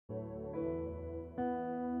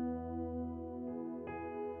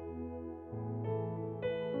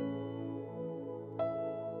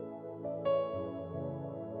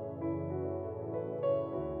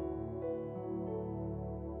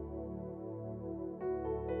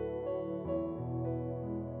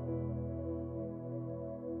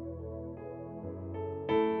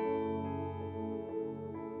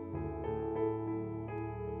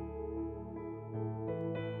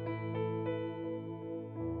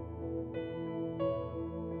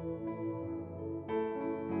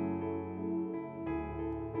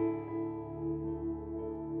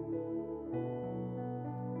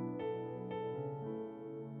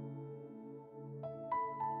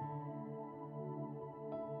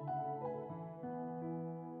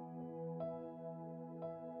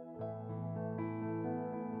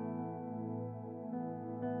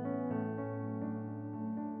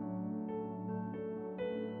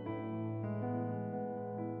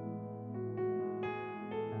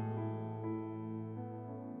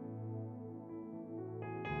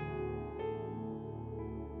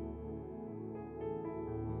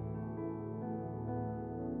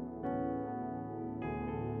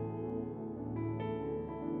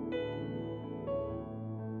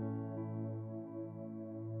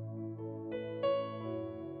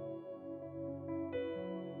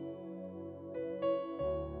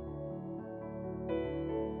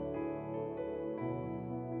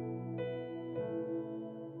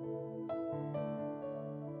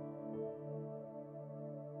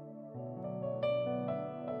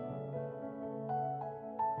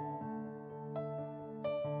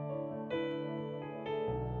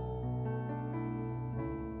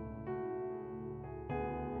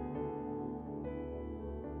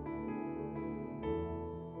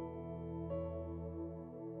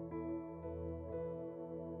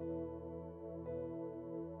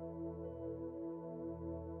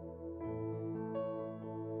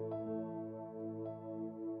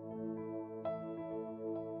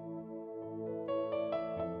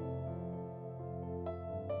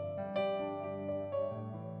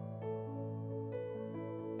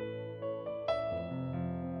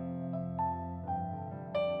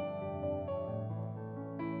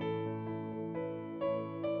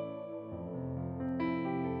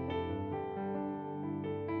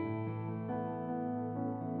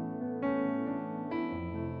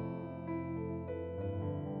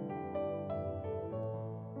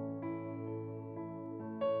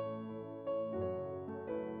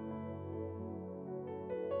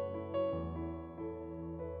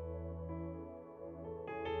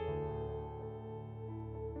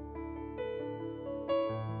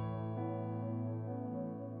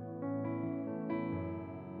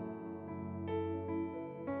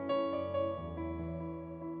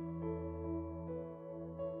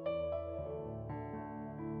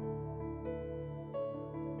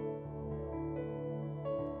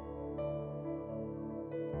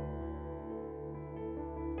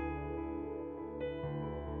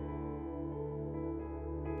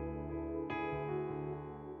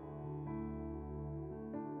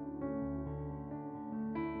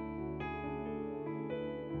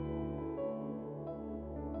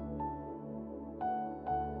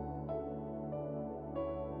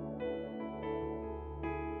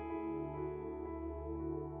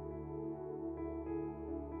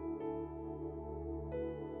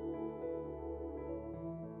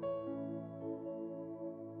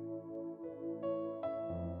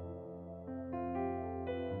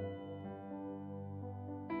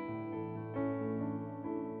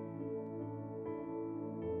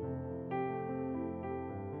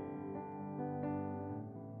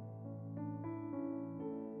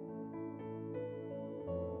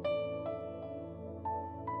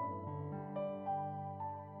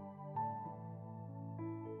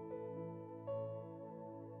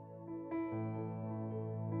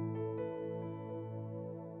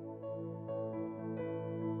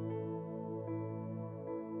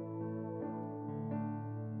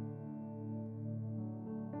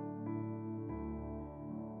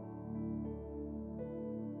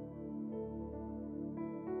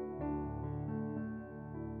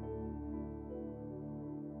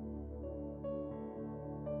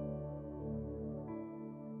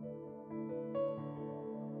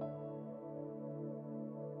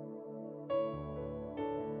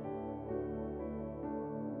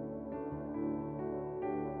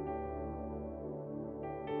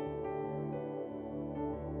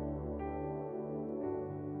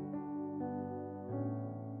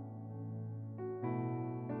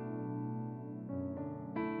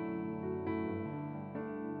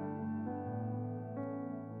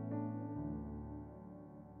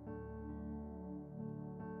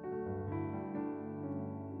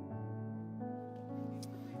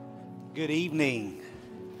Good evening.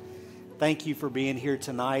 Thank you for being here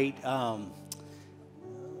tonight.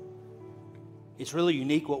 It's really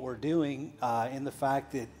unique what we're doing in the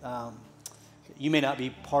fact that you may not be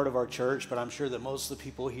part of our church, but I'm sure that most of the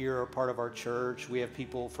people here are part of our church. We have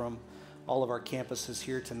people from all of our campuses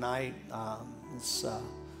here tonight. It's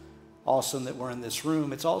awesome that we're in this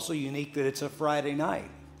room. It's also unique that it's a Friday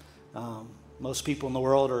night. Most people in the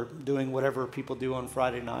world are doing whatever people do on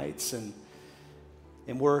Friday nights, and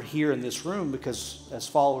we're here in this room because as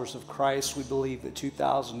followers of Christ, we believe that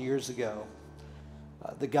 2,000 years ago,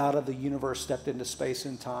 the God of the universe stepped into space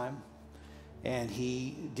and time, and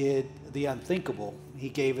he did the unthinkable. He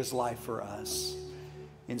gave his life for us.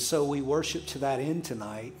 And so we worship to that end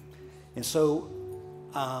tonight. And so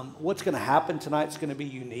what's going to happen tonight is going to be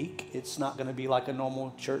unique. It's not going to be like a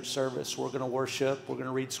normal church service. We're going to worship. We're going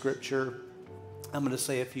to read scripture. I'm going to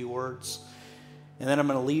say a few words. And then I'm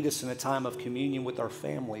going to lead us in a time of communion with our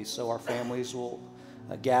families. So our families will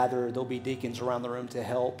gather. There'll be deacons around the room to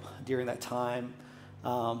help during that time.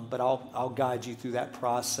 But I'll guide you through that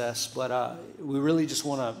process. But we really just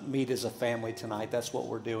want to meet as a family tonight. That's what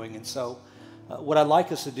we're doing. And so what I'd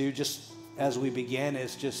like us to do just as we begin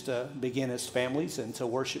is just to begin as families and to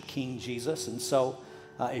worship King Jesus. And so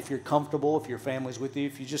if you're comfortable, if your family's with you,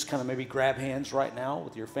 if you just kind of maybe grab hands right now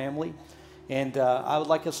with your family. And I would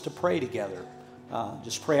like us to pray together.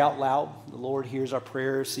 Just pray out loud. The Lord hears our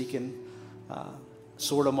prayers. He can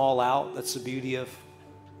sort them all out. That's the beauty of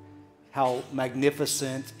how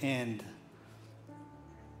magnificent and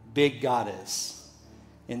big God is.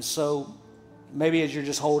 And so maybe as you're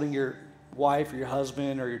just holding your wife or your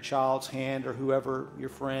husband or your child's hand or whoever, your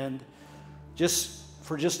friend, just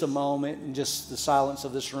for just a moment in just the silence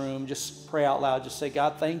of this room, just pray out loud. Just say,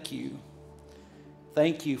 God, thank you.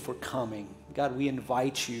 Thank you for coming. God, we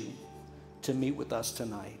invite you to meet with us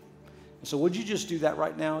tonight. And so would you just do that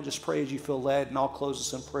right now? Just pray as you feel led, and I'll close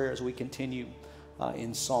us in prayer as we continue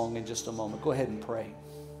in song in just a moment. Go ahead and pray.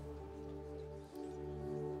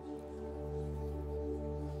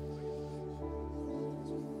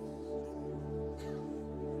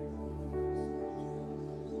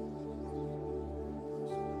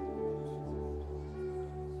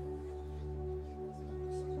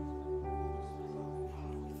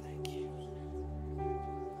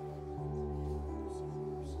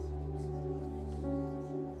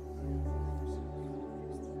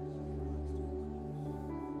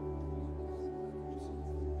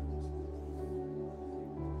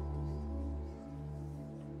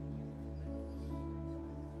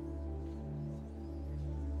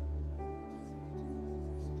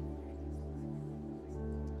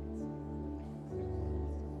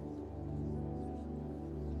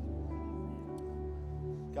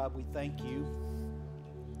 God, we thank you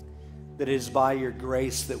that it is by your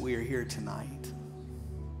grace that we are here tonight.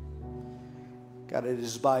 God, it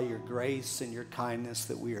is by your grace and your kindness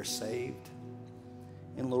that we are saved.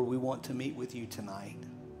 And Lord, we want to meet with you tonight.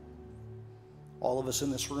 All of us in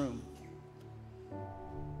this room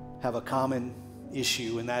have a common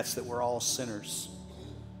issue, and that's that we're all sinners.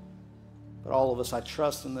 But all of us, I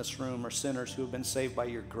trust in this room, are sinners who have been saved by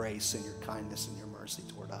your grace and your kindness and your mercy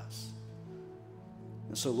toward us.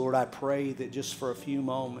 And so, Lord, I pray that just for a few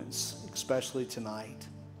moments, especially tonight,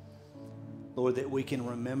 Lord, that we can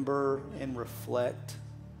remember and reflect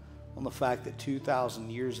on the fact that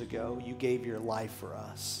 2,000 years ago, you gave your life for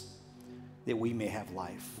us, that we may have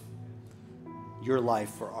life, your life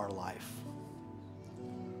for our life.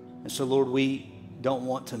 And so, Lord, we don't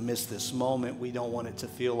want to miss this moment. We don't want it to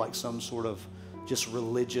feel like some sort of just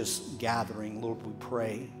religious gathering. Lord, we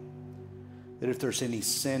pray that if there's any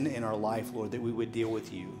sin in our life, Lord, that we would deal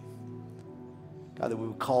with you. God, that we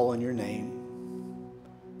would call on your name.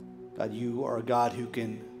 God, you are a God who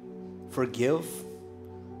can forgive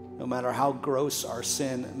no matter how gross our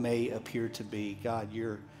sin may appear to be. God,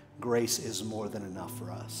 your grace is more than enough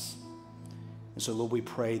for us. And so, Lord, we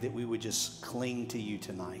pray that we would just cling to you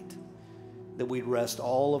tonight, that we'd rest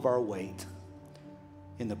all of our weight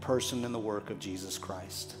in the person and the work of Jesus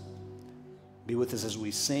Christ. Be with us as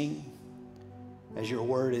we sing. As your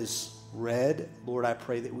word is read, Lord, I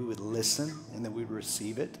pray that we would listen and that we would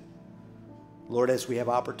receive it. Lord, as we have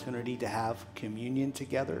opportunity to have communion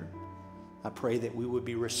together, I pray that we would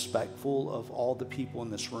be respectful of all the people in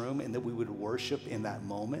this room and that we would worship in that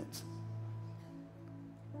moment.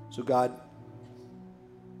 So God,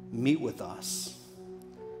 meet with us.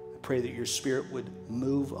 I pray that your spirit would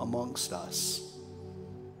move amongst us.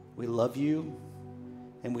 We love you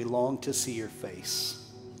and we long to see your face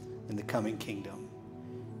in the coming kingdom.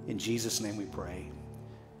 In Jesus' name we pray.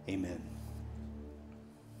 Amen.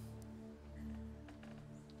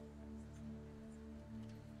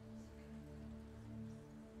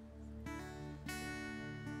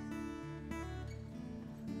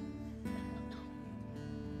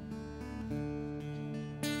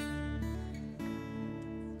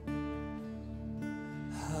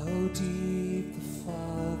 deep the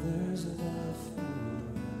Father's love for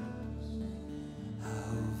us,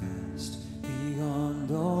 how vast beyond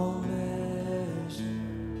all measure,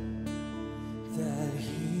 that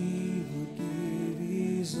He would give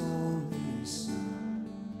His only Son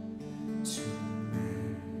to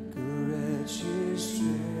make a wretch His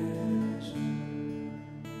treasure.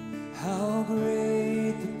 How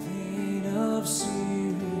great the pain of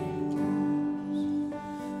searing wounds,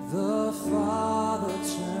 the Father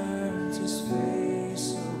turns His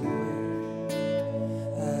face away,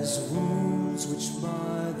 as wounds which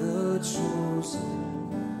mar the chosen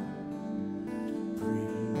one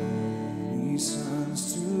bring many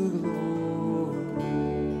sons to glory.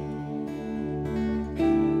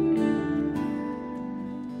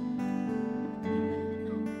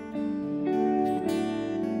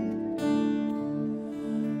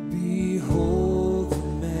 Behold the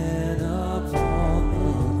man upon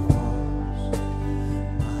the cross,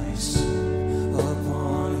 my sin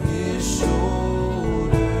upon His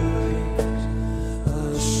shoulders.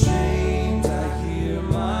 Ashamed, I hear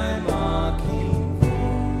my mocking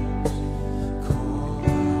voice call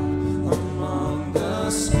out among the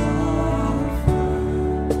scoffers.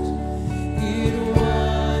 It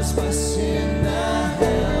was my sin that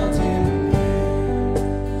held Him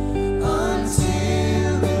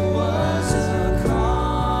until it was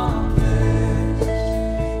accomplished.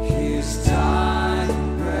 His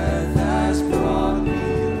dying breath has brought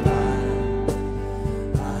me life.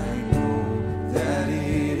 I know that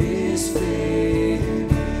it is finished.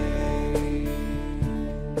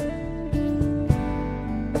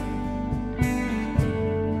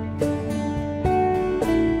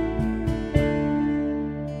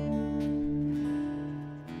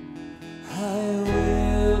 I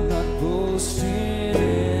will not boast in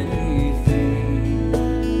anything,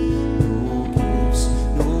 no gifts,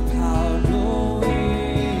 no power, no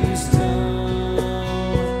wisdom,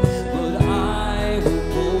 but I will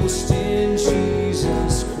boast in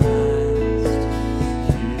Jesus Christ,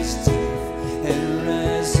 His death and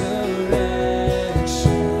resurrection.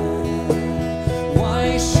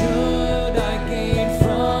 Why should I gain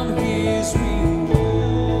from His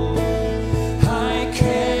reward? I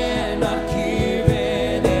cannot give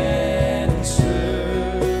an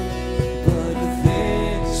answer, but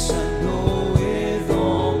this I know with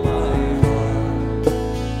all my heart: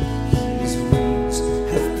 His wounds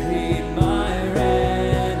have paid my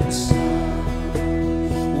ransom.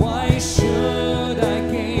 Why should I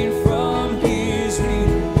gain from His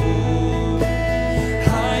reward? I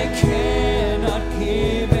cannot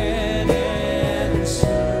give an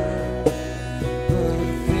answer, but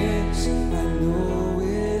this I know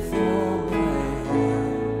with all my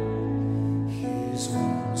heart: His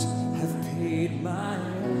wounds have paid my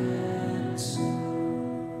ransom.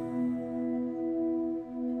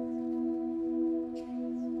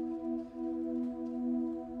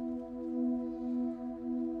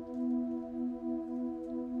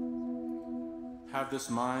 Have this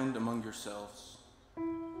mind among yourselves,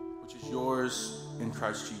 which is yours in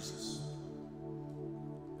Christ Jesus,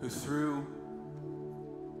 who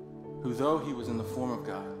though He was in the form of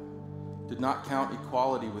God, did not count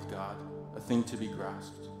equality with God a thing to be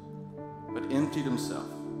grasped, but emptied Himself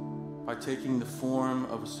by taking the form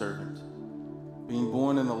of a servant, being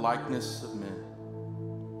born in the likeness of men.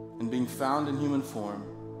 And being found in human form,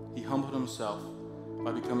 He humbled Himself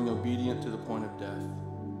by becoming obedient to the point of death,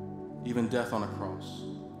 even death on a cross.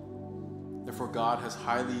 Therefore God has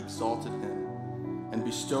highly exalted Him and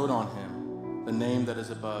bestowed on Him the name that is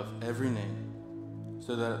above every name,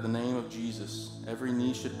 so that at the name of Jesus every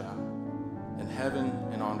knee should bow, in heaven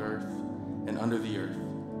and on earth and under the earth,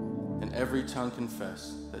 and every tongue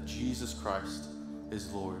confess that Jesus Christ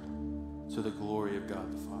is Lord, to the glory of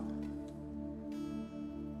God the Father.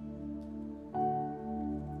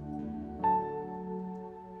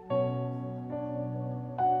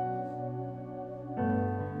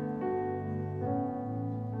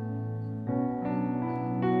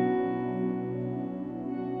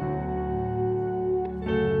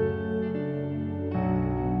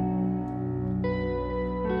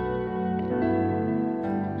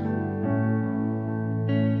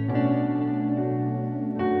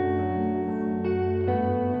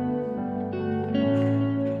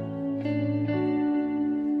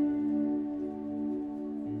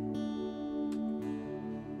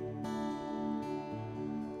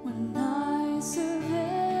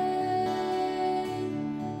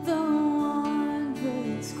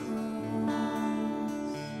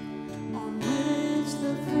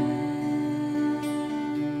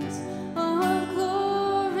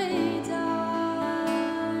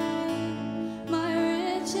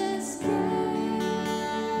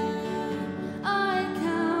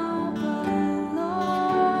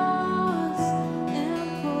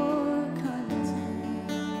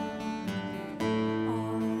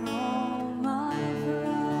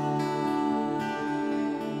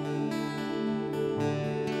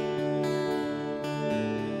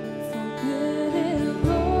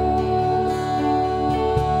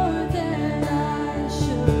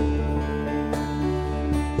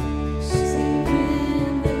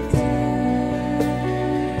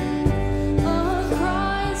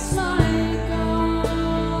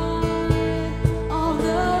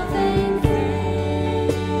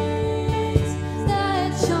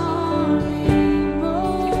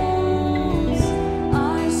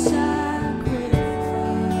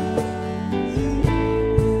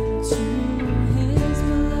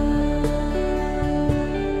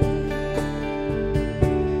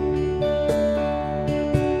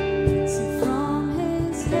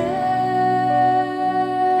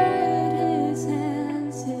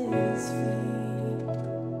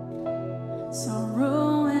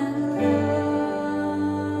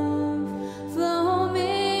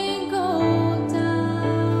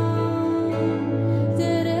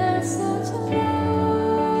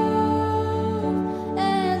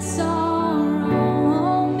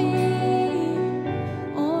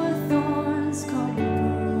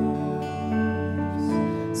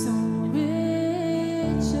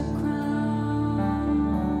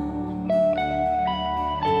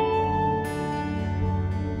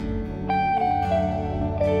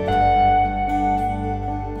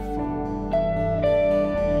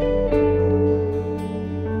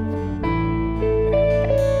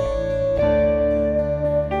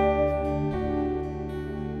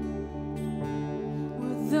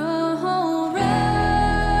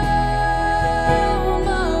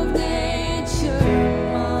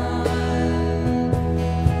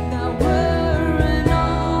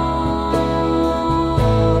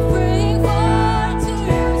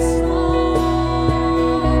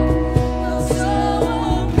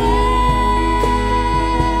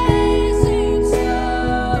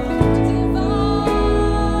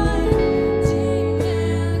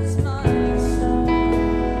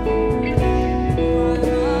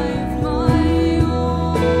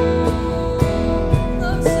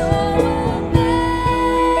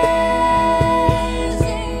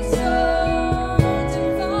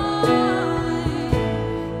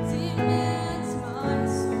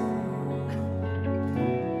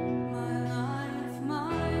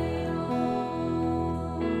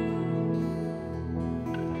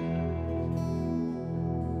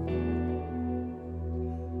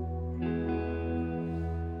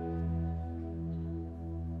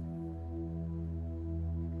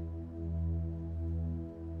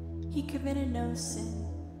 He committed no sin,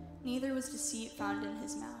 neither was deceit found in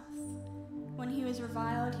his mouth. When he was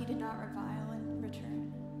reviled, he did not revile in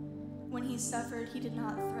return. When he suffered, he did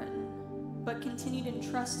not threaten, but continued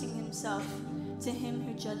entrusting himself to him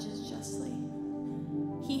who judges justly.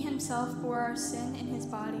 He himself bore our sin in his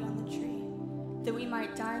body on the tree, that we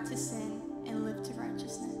might die to sin and live to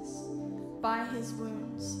righteousness. By his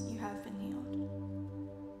wounds you have been healed.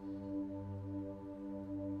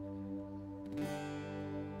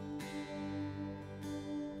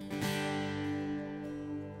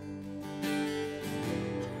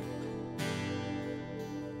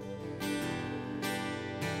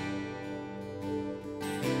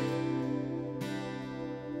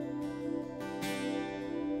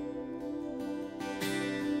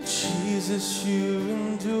 Jesus, you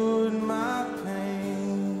endured my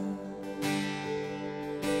pain.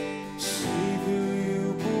 Savior,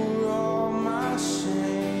 you bore all my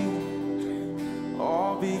shame,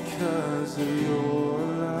 all because of your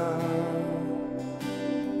love.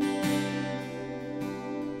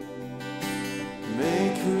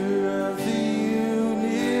 Maker of the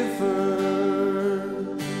universe,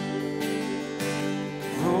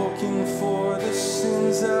 broken for the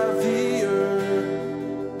sins of the earth.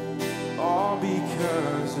 All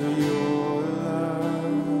because of your love.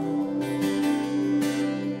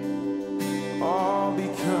 All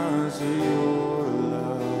because of your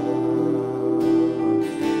love.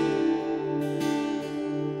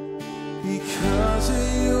 Because of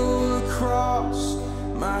your cross,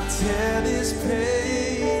 my debt is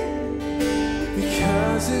paid.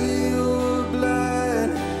 Because of your blood,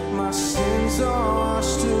 my sins are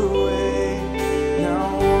washed away.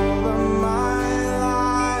 Now all of my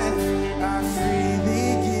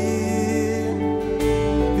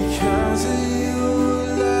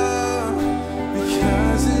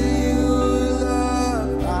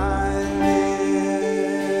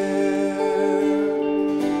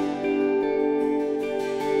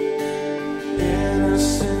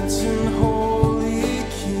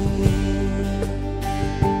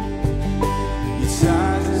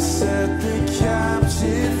set the captive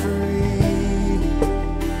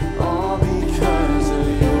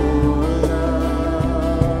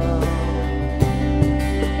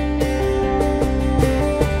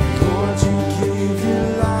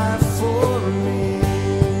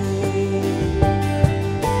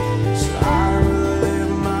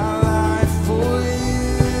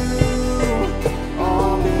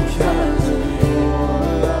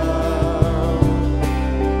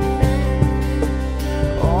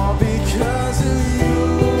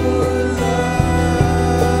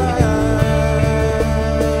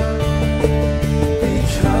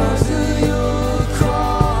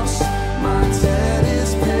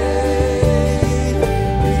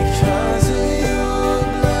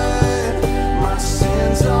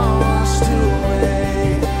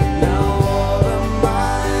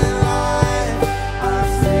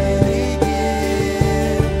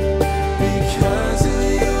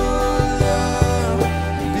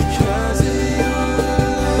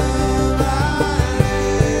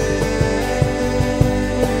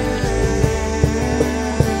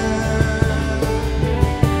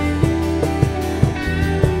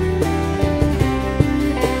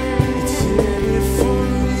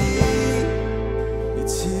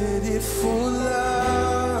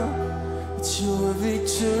your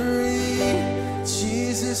victory.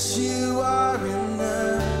 Jesus, you are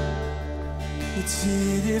enough. You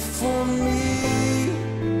did it for me.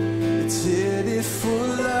 You did it for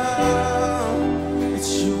love.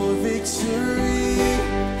 It's your victory.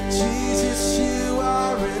 Jesus, you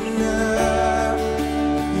are enough.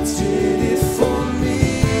 You did it for me.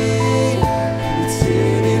 You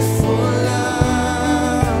did it for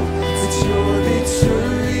love. It's your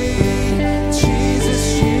victory. Jesus,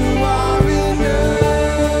 you are enough.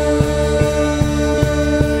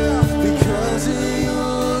 Because of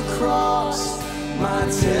your cross, my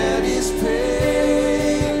debt is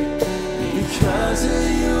paid. Because of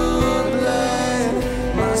your blood,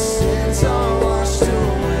 my sins are washed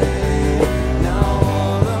away. Now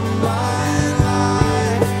all of my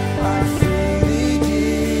life I freely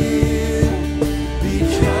give.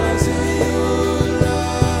 Because of your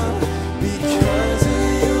love, because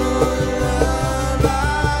of your love, I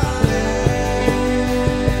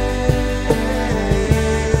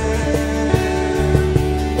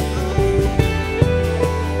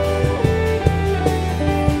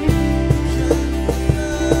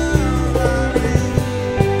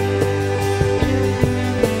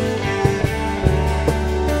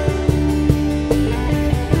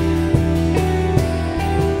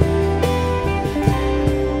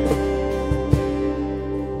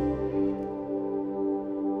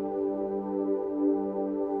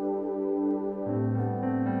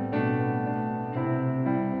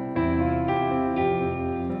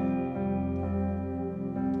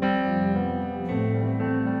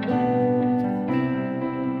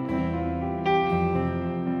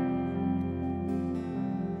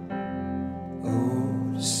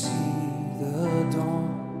oh, to see the dawn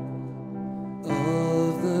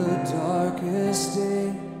of the darkest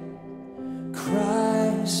day,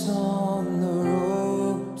 Christ on the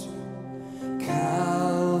road to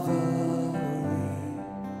Calvary,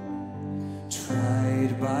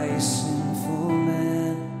 tried by sinful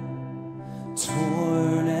men,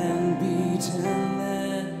 torn and beaten,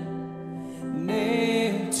 then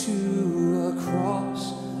nailed to a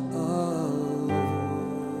cross of wood.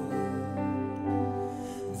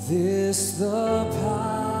 This the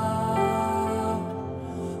power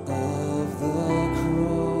of the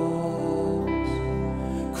cross.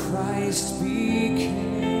 Christ became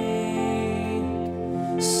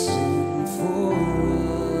sin for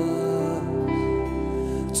us,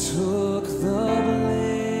 took the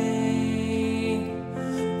blame,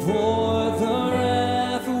 bore the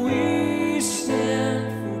wrath. We stand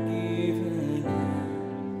forgiven at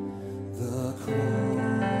the cross.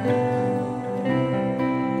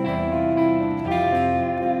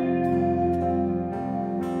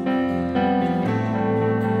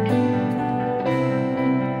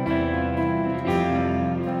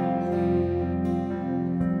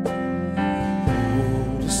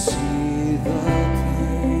 To see the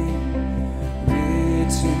pain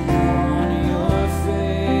written on your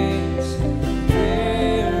face,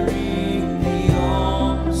 bearing the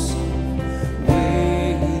awesome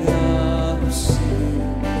weight of sin.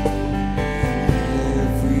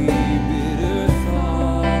 Every bitter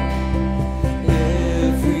thought,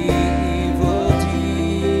 every evil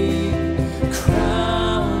deed,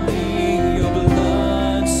 crowning your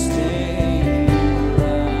blood-stained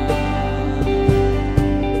brow.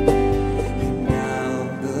 And now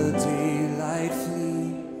the daylight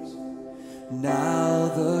flees, now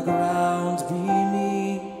the ground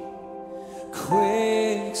beneath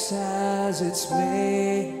quakes as its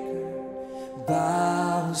maker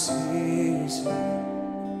bows his head.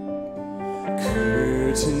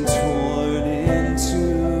 Curtain torn in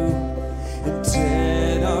two, and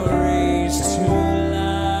dead are raised to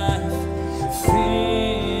life.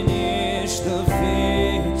 Finish the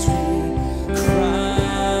victory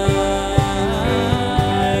cry.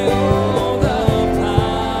 Oh, the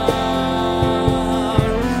power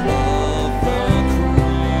of the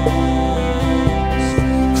cross.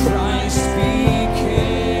 Christ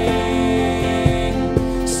became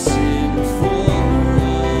sin for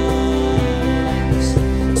us,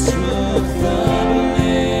 took the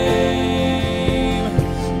blame,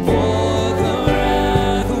 bore the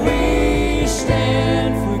wrath. We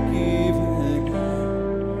stand forgiven at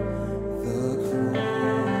the cross.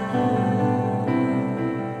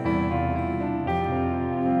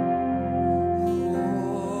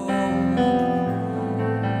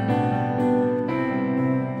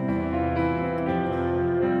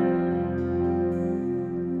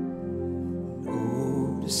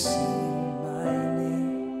 Oh, to see my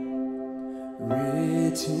name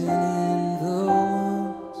written in the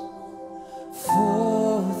wounds,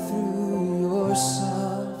 for through your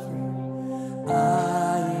suffering I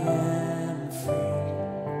am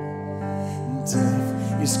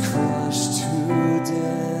is crushed to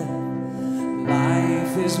death.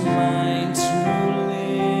 Life is mine to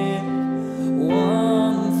live,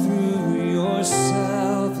 won through your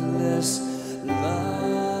selfless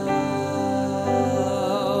love.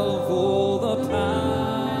 Oh, the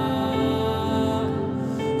power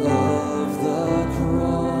of the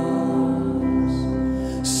cross,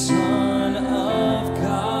 Son of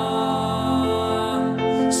God,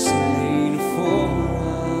 slain for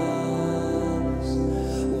us.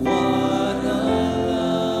 What a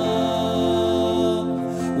love,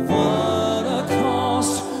 what a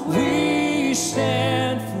cost. We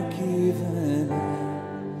stand forgiven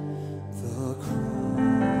at the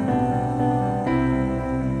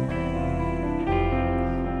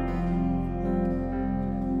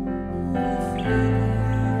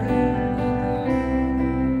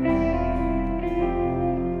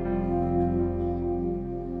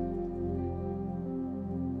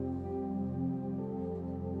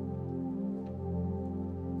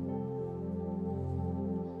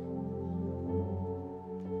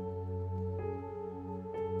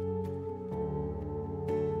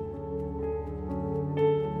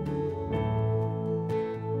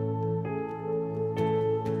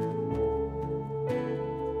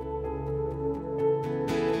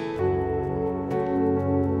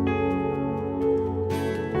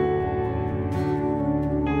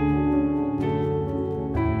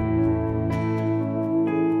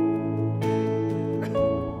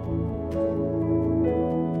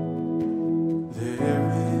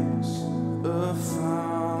There is a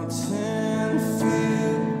fountain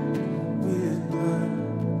filled with blood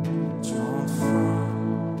drawn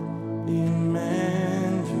from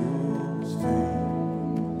Emmanuel's vein,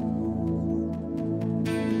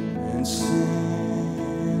 and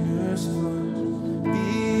sinners plunged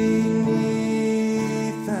beneath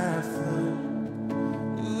that flood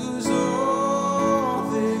lose all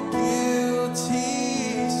their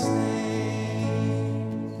guilty stains.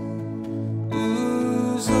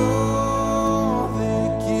 Lose all their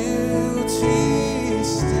guilty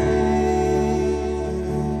stains.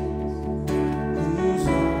 Lose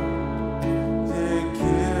all their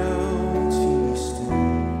guilty stains.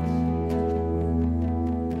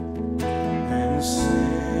 And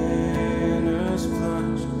sinners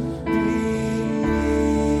plunged beneath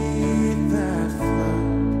that flood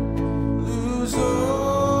lose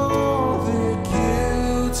all their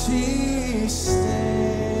guilty stains.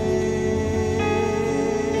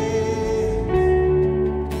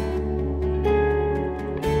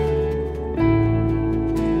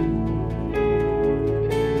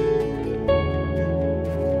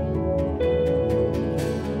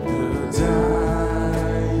 The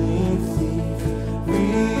dying thief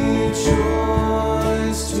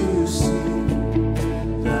rejoiced to see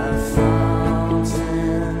that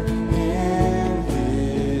fountain in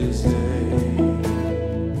his day,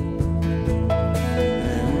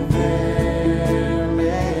 and there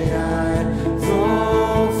may I,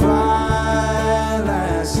 though vile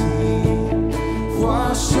as he,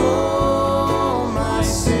 wash all my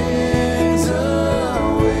sins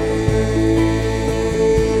away.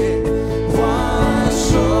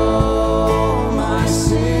 Wash all my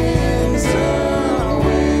sins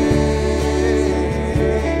away.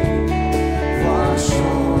 Wash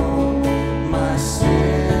all my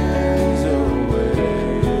sins away.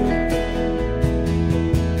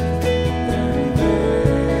 And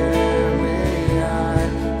there may I,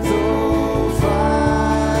 though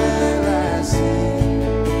vile as he,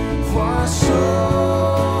 wash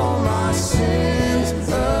all my sins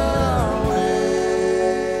away.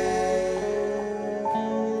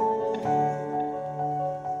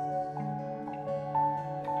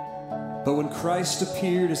 But when Christ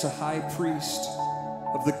appeared as a high priest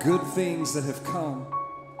of the good things that have come,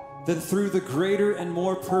 then through the greater and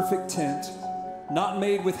more perfect tent, not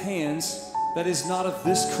made with hands, that is not of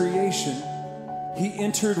this creation, he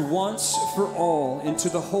entered once for all into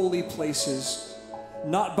the holy places,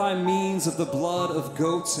 not by means of the blood of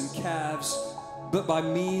goats and calves, but by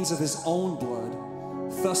means of his own blood,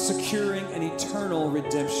 thus securing an eternal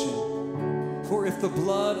redemption. For if the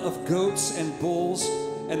blood of goats and bulls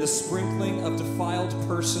and the sprinkling of defiled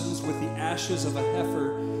persons with the ashes of a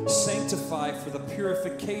heifer sanctify for the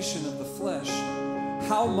purification of the flesh,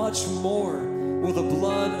 how much more will the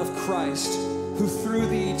blood of Christ, who through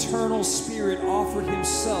the eternal Spirit offered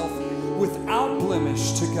himself without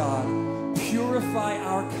blemish to God, purify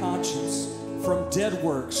our conscience from dead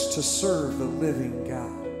works to serve the living God.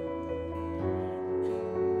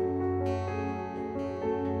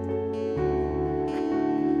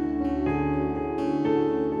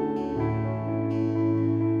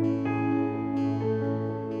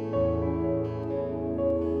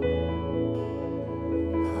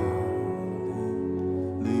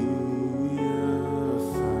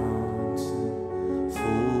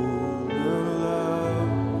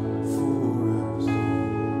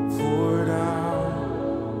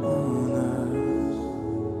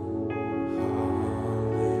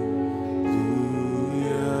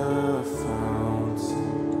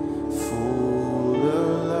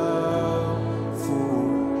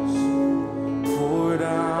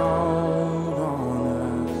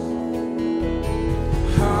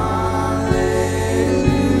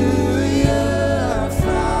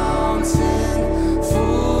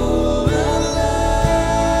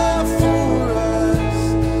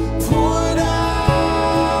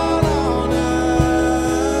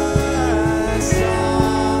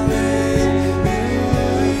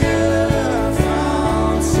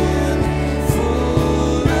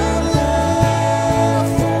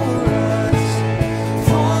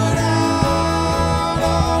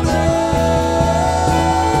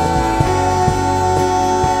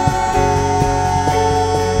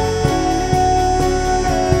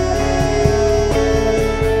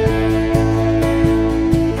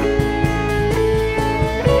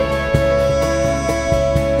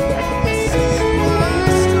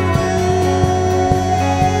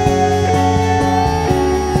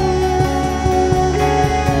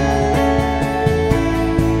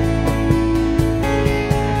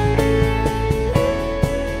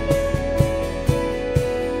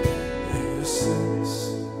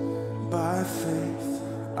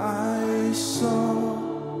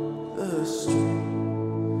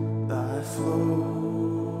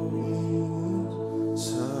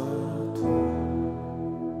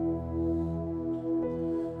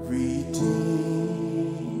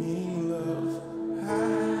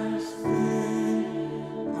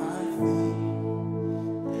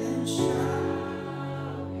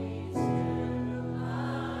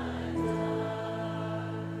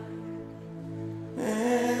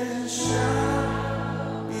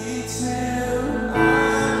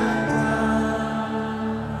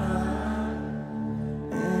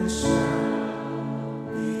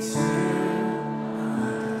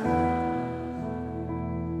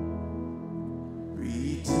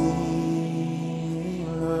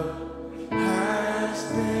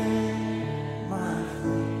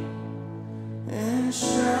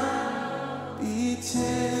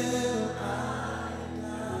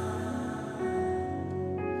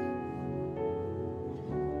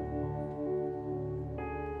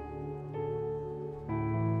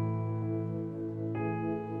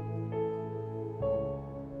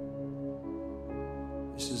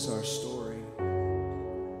 This is our story.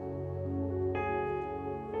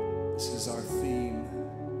 This is our theme.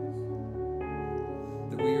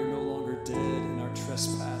 That we are no longer dead in our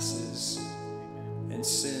trespasses and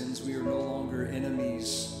sins. We are no longer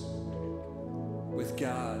enemies with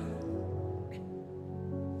God.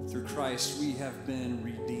 Through Christ, we have been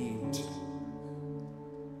redeemed.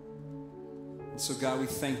 And so, God, we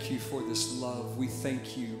thank you for this love. We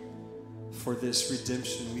thank you for this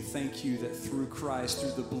redemption. We thank you that through Christ,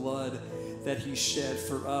 through the blood that he shed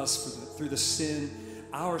for us, through the sin,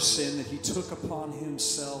 our sin that he took upon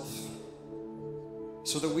himself,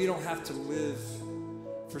 so that we don't have to live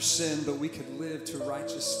for sin, but we could live to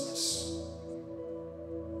righteousness.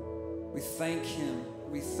 We thank him.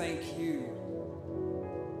 We thank you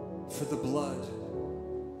for the blood.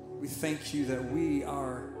 We thank you that we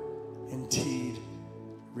are indeed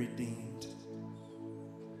redeemed.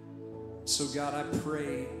 So God, I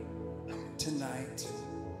pray tonight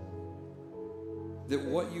that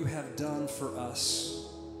what you have done for us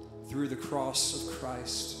through the cross of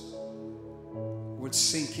Christ would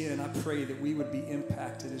sink in. I pray that we would be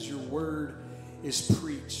impacted as your word is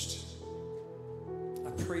preached.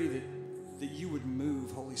 I pray that you would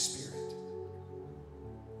move, Holy Spirit.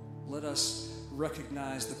 Let us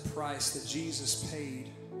recognize the price that Jesus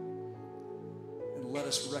paid, and let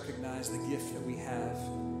us recognize the gift that we have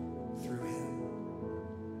through him.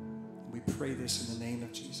 We pray this in the name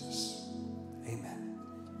of Jesus. Amen.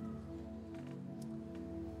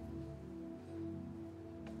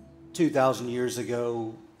 2,000 years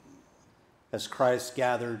ago, as Christ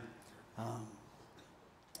gathered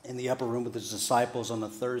in the upper room with his disciples on a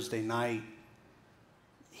Thursday night,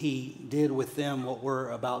 he did with them what we're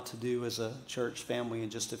about to do as a church family in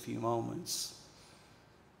just a few moments.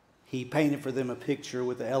 He painted for them a picture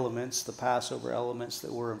with the elements, the Passover elements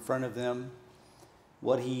that were in front of them,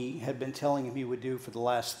 what he had been telling him he would do for the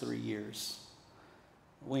last 3 years.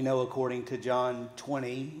 We know, according to John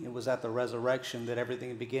 20, it was at the resurrection that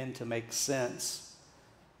everything began to make sense.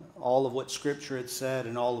 All of what Scripture had said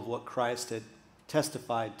and all of what Christ had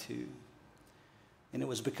testified to. And it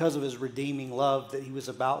was because of his redeeming love that he was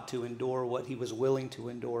about to endure what he was willing to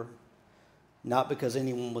endure. Not because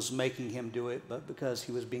anyone was making him do it, but because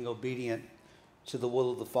he was being obedient to the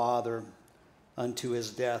will of the Father unto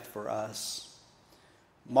his death for us.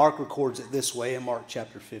 Mark records it this way in Mark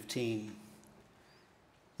chapter 15.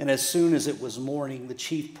 And as soon as it was morning, the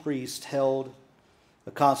chief priest held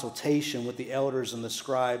a consultation with the elders and the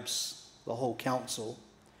scribes, the whole council.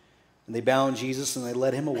 And they bound Jesus and they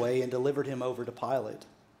led him away and delivered him over to Pilate.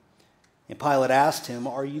 And Pilate asked him,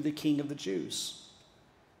 "Are you the king of the Jews?"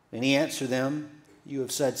 And he answered them, "You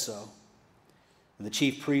have said so." And the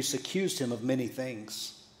chief priests accused him of many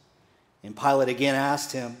things. And Pilate again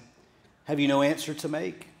asked him, "Have you no answer to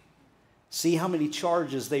make? See how many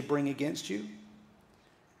charges they bring against you?"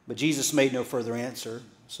 But Jesus made no further answer,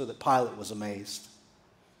 so that Pilate was amazed.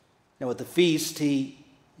 Now at the feast, he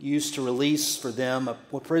used to release for them a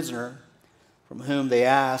prisoner from whom they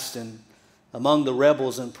asked, and among the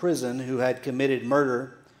rebels in prison who had committed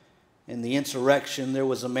murder in the insurrection, there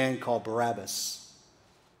was a man called Barabbas.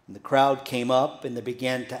 And the crowd came up and they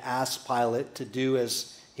began to ask Pilate to do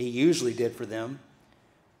as he usually did for them.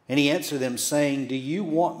 And he answered them, saying, "Do you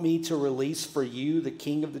want me to release for you the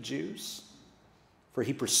king of the Jews?" For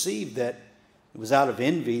he perceived that it was out of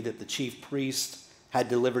envy that the chief priest had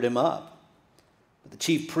delivered him up. But the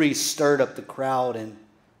chief priest stirred up the crowd and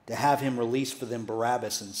to have him release for them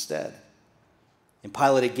Barabbas instead. And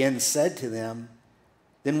Pilate again said to them,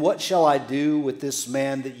 "Then what shall I do with this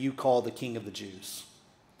man that you call the king of the Jews?"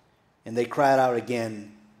 And they cried out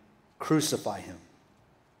again, "Crucify him."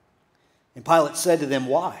 And Pilate said to them,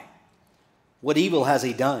 "Why? What evil has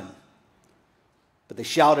he done?" But they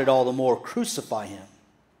shouted all the more, "Crucify him."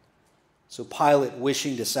 So Pilate,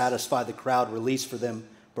 wishing to satisfy the crowd, released for them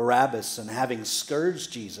Barabbas, and having scourged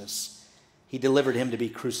Jesus, he delivered him to be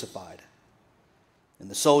crucified. And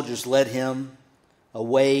the soldiers led him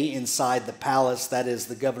away inside the palace, that is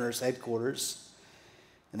the governor's headquarters.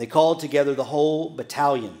 And they called together the whole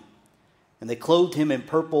battalion. And they clothed him in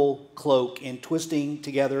purple cloak, and twisting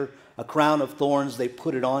together a crown of thorns, they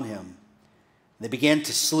put it on him. They began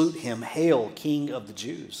to salute him, "Hail, King of the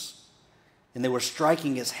Jews." And they were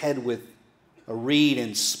striking his head with a reed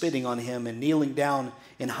and spitting on him and kneeling down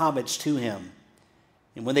in homage to him.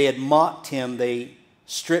 And when they had mocked him, they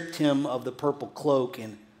stripped him of the purple cloak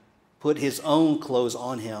and put his own clothes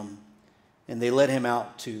on him, and they led him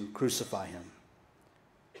out to crucify him.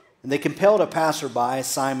 And they compelled a passerby,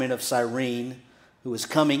 Simon of Cyrene, who was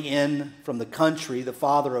coming in from the country, the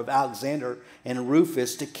father of Alexander and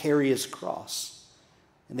Rufus, to carry his cross.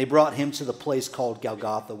 And they brought him to the place called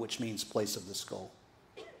Golgotha, which means place of the skull.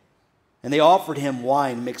 And they offered him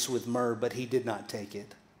wine mixed with myrrh, but he did not take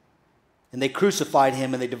it. And they crucified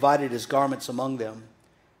him, and they divided his garments among them,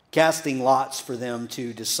 casting lots for them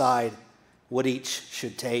to decide what each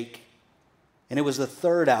should take. And it was the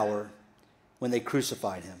third hour when they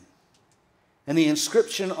crucified him. And the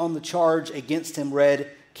inscription on the charge against him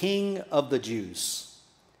read, "King of the Jews."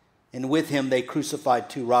 And with him they crucified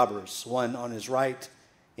two robbers, one on his right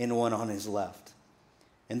and one on his left.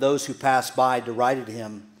 And those who passed by derided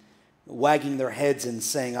him, wagging their heads and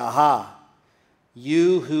saying, "Aha,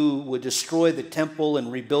 you who would destroy the temple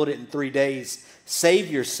and rebuild it in 3 days, save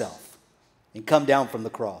yourself and come down from the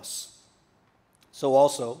cross." So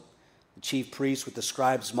also the chief priests with the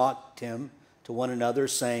scribes mocked him to one another,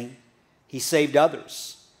 saying, "He saved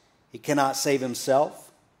others. He cannot save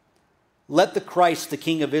himself. Let the Christ, the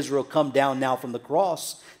King of Israel, come down now from the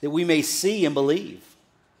cross, that we may see and believe."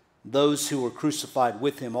 Those who were crucified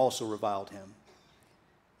with him also reviled him.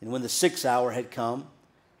 And when the 6th hour had come,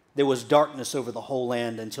 there was darkness over the whole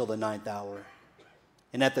land until the 9th hour.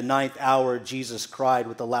 And at the 9th hour, Jesus cried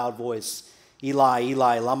with a loud voice, "Eli,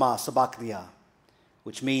 Eli, lama sabachthani,"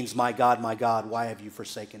 which means, my God, why have you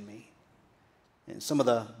forsaken me?" And some of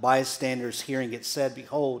the bystanders hearing it said,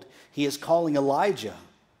 "Behold, he is calling Elijah."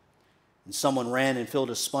 And someone ran and filled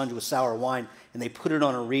a sponge with sour wine, and they put it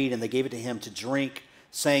on a reed, and they gave it to him to drink,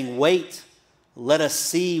 saying, "Wait, let us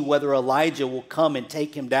see whether Elijah will come and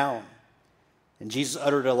take him down." And Jesus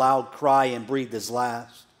uttered a loud cry and breathed his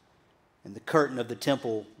last. And the curtain of the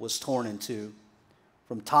temple was torn in two,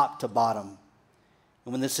 from top to bottom.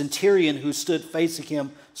 And when the centurion who stood facing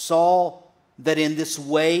him saw that in this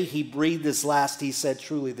way he breathed his last, he said,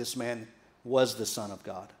 "Truly this man was the Son of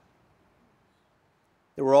God."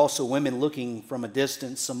 There were also women looking from a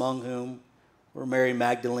distance, among whom were Mary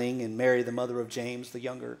Magdalene and Mary, the mother of James the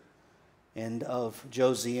younger, and of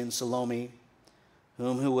Jose and Salome,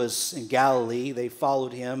 who was in Galilee. They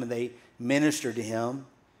followed him and they ministered to him,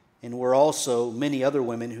 and were also many other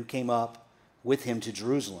women who came up with him to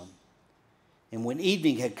Jerusalem. And when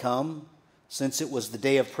evening had come, since it was the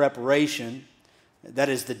day of preparation, that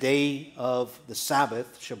is the day of the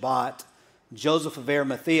Sabbath, Shabbat, Joseph of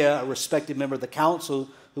Arimathea, a respected member of the council,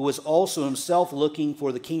 who was also himself looking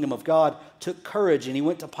for the kingdom of God, took courage, and he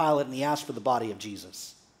went to Pilate and he asked for the body of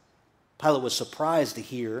Jesus. Pilate was surprised to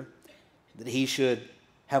hear that he should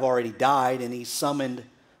have already died, and he summoned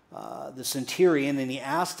the centurion and he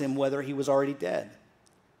asked him whether he was already dead.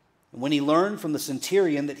 And when he learned from the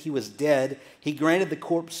centurion that he was dead, he granted the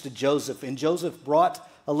corpse to Joseph, and Joseph brought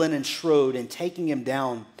a linen shroud, and taking him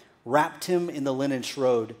down, wrapped him in the linen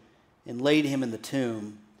shroud and laid him in the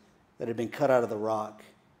tomb that had been cut out of the rock.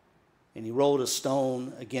 And he rolled a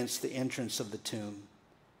stone against the entrance of the tomb.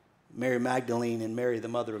 Mary Magdalene and Mary, the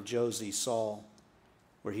mother of Jose, saw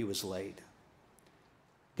where he was laid.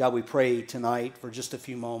 God, we pray tonight for just a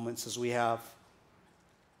few moments as we have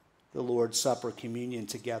the Lord's Supper, communion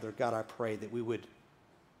together. God, I pray that we would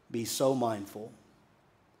be so mindful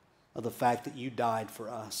of the fact that you died for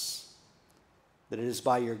us, that it is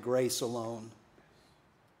by your grace alone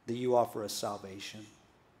that you offer us salvation.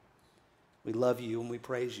 We love you and we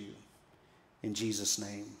praise you in Jesus'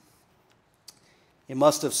 name. It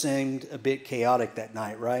must have seemed a bit chaotic that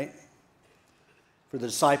night, right? For the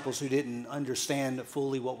disciples who didn't understand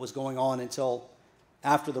fully what was going on until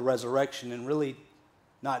after the resurrection, and really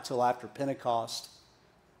not till after Pentecost.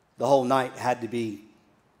 The whole night had to be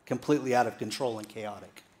completely out of control and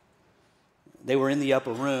chaotic. They were in the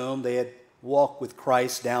upper room. They had walked with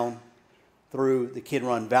Christ down through the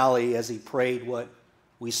Kidron Valley as he prayed what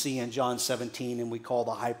we see in John 17 and we call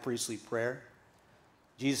the high priestly prayer.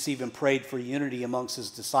 Jesus even prayed for unity amongst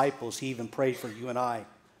his disciples. He even prayed for you and I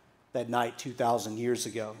that night 2,000 years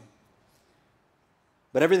ago.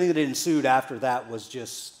 But everything that ensued after that was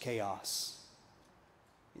just chaos.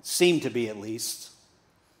 It seemed to be, at least.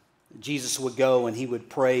 Jesus would go and he would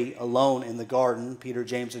pray alone in the garden. Peter,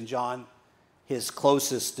 James, and John, his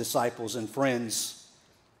closest disciples and friends,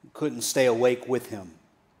 couldn't stay awake with him.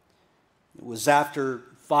 It was after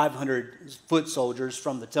 500 foot soldiers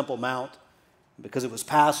from the Temple Mount Because it was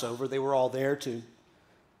Passover, they were all there to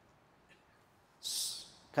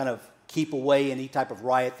kind of keep away any type of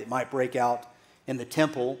riot that might break out in the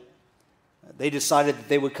temple. They decided that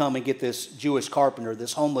they would come and get this Jewish carpenter,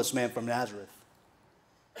 this homeless man from Nazareth,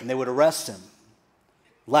 and they would arrest him.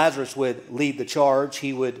 Lazarus would lead the charge.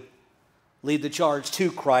 He would lead the charge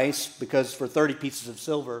to Christ because for 30 pieces of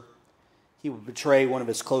silver, he would betray one of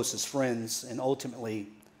his closest friends and ultimately,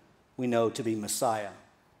 we know, to be Messiah.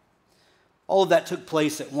 All of that took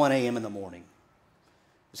place at 1 a.m. in the morning.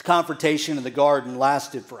 This confrontation in the garden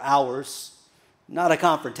lasted for hours. Not a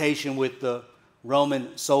confrontation with the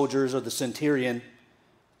Roman soldiers or the centurion,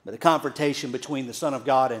 but a confrontation between the Son of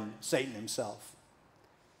God and Satan himself.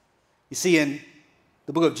 You see, in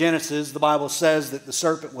the book of Genesis, the Bible says that the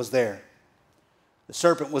serpent was there. The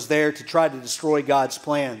serpent was there to try to destroy God's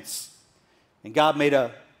plans. And God made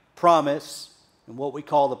a promise in what we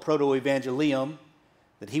call the proto-evangelium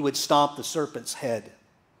that he would stomp the serpent's head.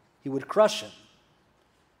 He would crush him.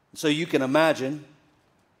 And so you can imagine,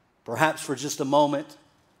 perhaps for just a moment,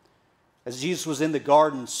 as Jesus was in the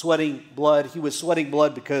garden sweating blood, he was sweating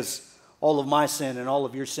blood because all of my sin and all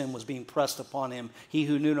of your sin was being pressed upon him. He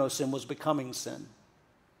who knew no sin was becoming sin.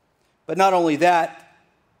 But not only that,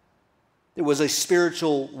 there was a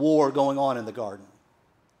spiritual war going on in the garden.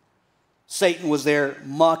 Satan was there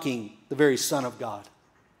mocking the very Son of God.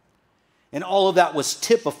 And all of that was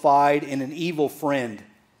typified in an evil friend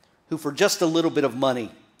who for just a little bit of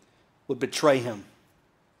money would betray him.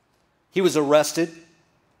 He was arrested,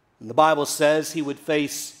 and the Bible says he would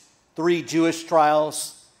face 3 Jewish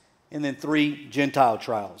trials and then 3 Gentile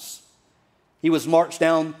trials. He was marched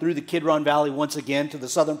down through the Kidron Valley once again to the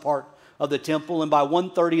southern part of the temple, and by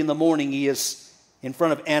 1:30 in the morning he is in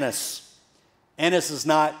front of Annas. Annas is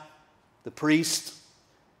not the priest.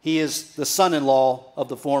 He is the son-in-law of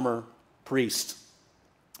the former priest.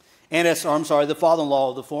 The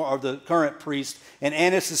father-in-law of the current priest. And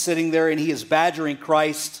Annas is sitting there and he is badgering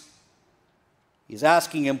Christ. He's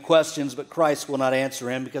asking him questions, but Christ will not answer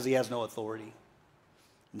him because he has no authority.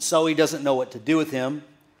 And so he doesn't know what to do with him,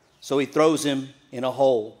 so he throws him in a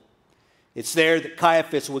hole. It's there that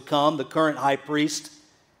Caiaphas would come, the current high priest,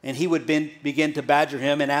 and he would begin to badger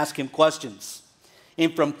him and ask him questions.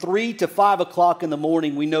 And from 3 to 5 o'clock in the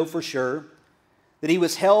morning, we know for sure that he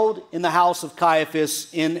was held in the house of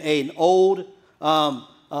Caiaphas in an old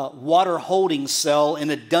water holding cell in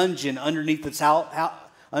a dungeon underneath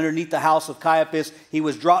the house of Caiaphas. He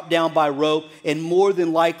was dropped down by rope, and more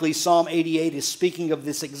than likely Psalm 88 is speaking of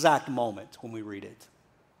this exact moment when we read it.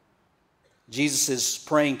 Jesus is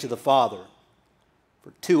praying to the Father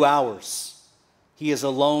for 2 hours. He is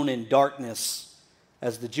alone in darkness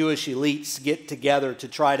as the Jewish elites get together to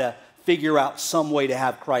try to figure out some way to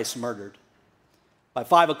have Christ murdered. By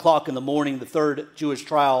 5 o'clock in the morning, the 3rd Jewish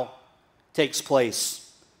trial takes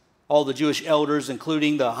place. All the Jewish elders,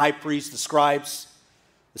 including the high priest, the scribes,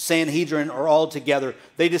 the Sanhedrin, are all together.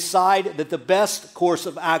 They decide that the best course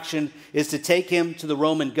of action is to take him to the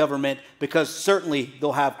Roman government because certainly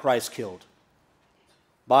they'll have Christ killed.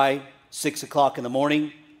 By 6 o'clock in the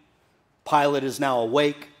morning, Pilate is now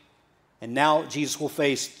awake, and now Jesus will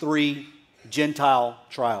face 3 Gentile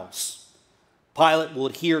trials. Pilate will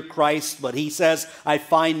hear Christ, but he says, I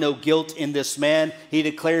find no guilt in this man. He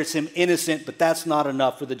declares him innocent, but that's not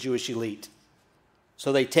enough for the Jewish elite.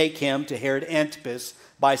 So they take him to Herod Antipas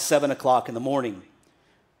by 7 o'clock in the morning.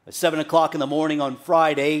 At 7 o'clock in the morning on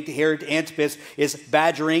Friday, Herod Antipas is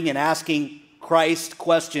badgering and asking Christ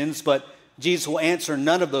questions, but Jesus will answer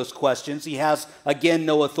none of those questions. He has, again,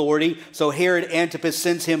 no authority. So Herod Antipas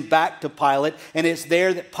sends him back to Pilate, and it's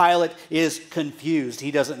there that Pilate is confused. He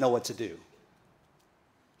doesn't know what to do.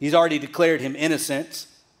 He's already declared him innocent.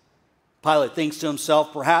 Pilate thinks to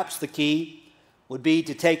himself, perhaps the key would be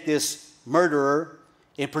to take this murderer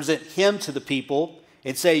and present him to the people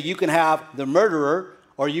and say, you can have the murderer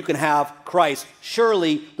or you can have Christ.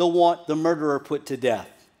 Surely they'll want the murderer put to death.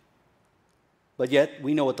 But yet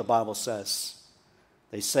we know what the Bible says.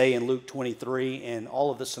 They say in Luke 23 and all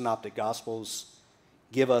of the synoptic gospels,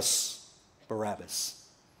 give us Barabbas.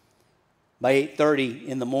 By 8:30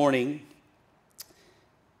 in the morning,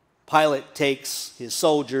 Pilate takes his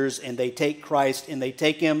soldiers and they take Christ and they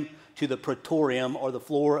take him to the praetorium, or the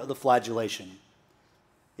floor of the flagellation.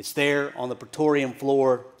 It's there on the praetorium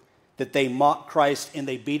floor that they mock Christ and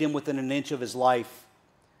they beat him within an inch of his life.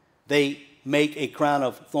 They make a crown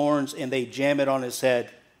of thorns and they jam it on his head.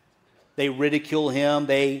 They ridicule him.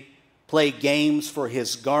 They play games for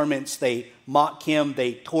his garments. They mock him.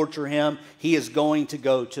 They torture him. He is going to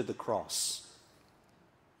go to the cross.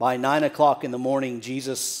 By 9 o'clock in the morning,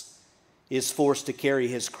 Jesus is forced to carry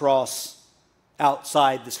his cross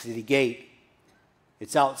outside the city gate.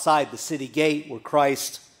 It's outside the city gate where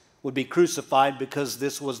Christ would be crucified because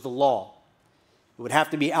this was the law. It would have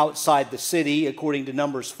to be outside the city according to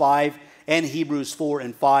Numbers 5 and Hebrews 4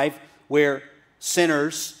 and 5, where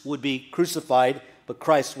sinners would be crucified, but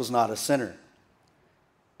Christ was not a sinner.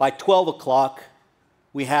 By 12 o'clock,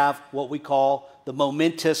 we have what we call the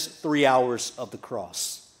momentous 3 hours of the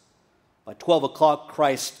cross. By 12 o'clock,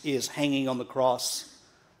 Christ is hanging on the cross,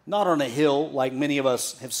 not on a hill like many of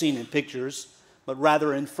us have seen in pictures, but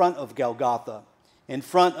rather in front of Golgotha, in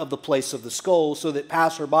front of the place of the skull, so that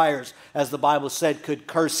passerbyers, as the Bible said, could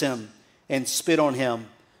curse him and spit on him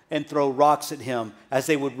and throw rocks at him, as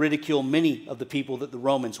they would ridicule many of the people that the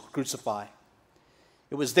Romans would crucify.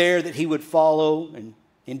 It was there that he would follow and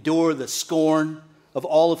endure the scorn of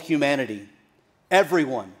all of humanity.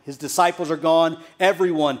 Everyone, his disciples are gone,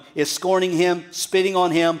 everyone is scorning him, spitting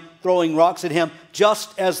on him, throwing rocks at him,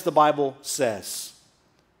 just as the Bible says.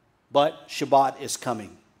 But Shabbat is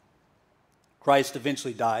coming. Christ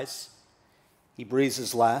eventually dies. He breathes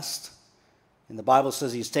his last. And the Bible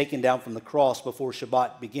says he's taken down from the cross before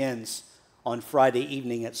Shabbat begins on Friday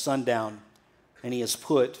evening at sundown. And he is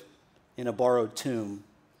put in a borrowed tomb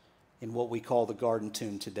in what we call the Garden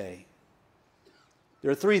Tomb today.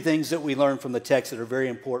 There are three things that we learn from the text that are very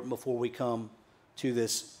important before we come to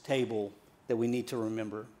this table that we need to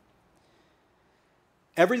remember.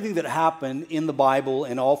 Everything that happened in the Bible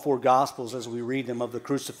and all four Gospels as we read them of the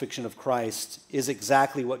crucifixion of Christ is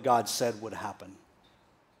exactly what God said would happen.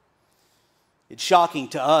 It's shocking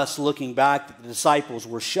to us looking back that the disciples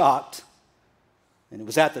were shocked, and it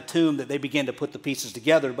was at the tomb that they began to put the pieces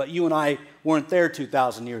together, but you and I weren't there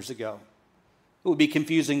 2,000 years ago. It would be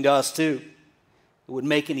confusing to us too. It wouldn't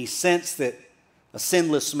make any sense that a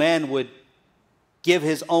sinless man would give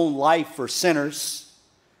his own life for sinners,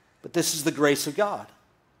 but this is the grace of God.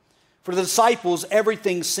 For the disciples,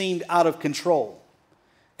 everything seemed out of control.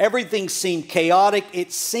 Everything seemed chaotic.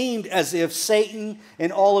 It seemed as if Satan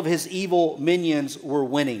and all of his evil minions were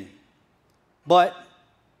winning. But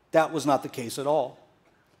that was not the case at all.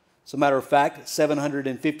 As a matter of fact,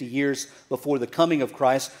 750 years before the coming of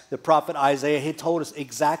Christ, the prophet Isaiah had told us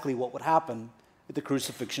exactly what would happen at the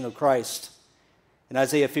crucifixion of Christ. In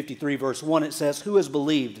Isaiah 53 verse 1 it says, "Who has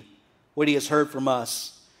believed what he has heard from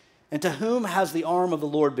us? And to whom has the arm of the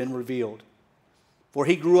Lord been revealed? For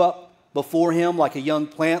he grew up before him like a young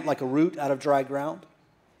plant, like a root out of dry ground.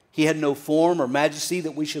 He had no form or majesty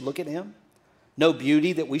that we should look at him, no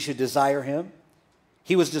beauty that we should desire him.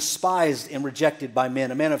 He was despised and rejected by men,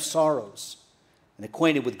 a man of sorrows and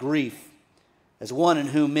acquainted with grief, as one in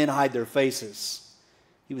whom men hide their faces.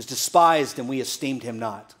 He was despised and we esteemed him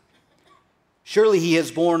not. Surely he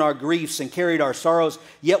has borne our griefs and carried our sorrows,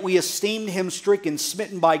 yet we esteemed him stricken,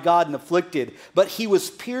 smitten by God, and afflicted. But he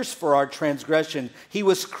was pierced for our transgression. He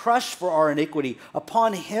was crushed for our iniquity.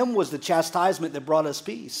 Upon him was the chastisement that brought us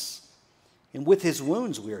peace. And with his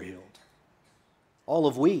wounds we are healed. All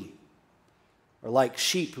of we are like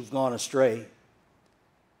sheep who've gone astray.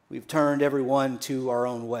 We've turned everyone to our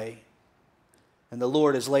own way. And the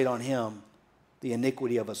Lord has laid on him the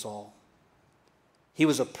iniquity of us all. He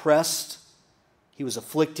was oppressed. He was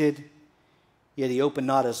afflicted, yet he opened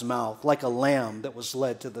not his mouth. Like a lamb that was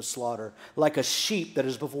led to the slaughter, like a sheep that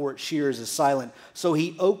is before its shearers is silent, so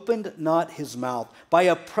he opened not his mouth. By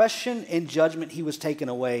oppression and judgment he was taken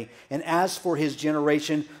away. And as for his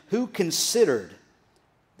generation, who considered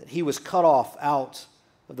that he was cut off out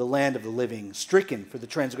of the land of the living, stricken for the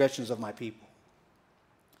transgressions of my people?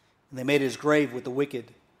 And they made his grave with the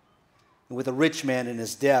wicked, and with a rich man in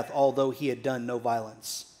his death, although he had done no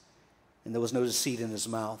violence, and there was no deceit in his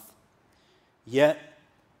mouth. Yet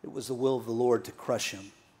it was the will of the Lord to crush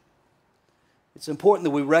him. It's important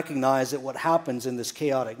that we recognize that what happens in this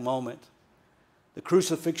chaotic moment, the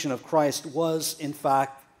crucifixion of Christ, was in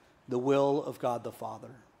fact the will of God the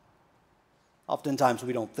Father. Oftentimes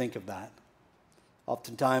we don't think of that.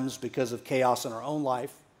 Oftentimes, because of chaos in our own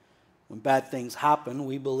life, when bad things happen,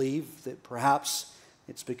 we believe that perhaps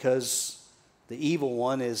it's because the evil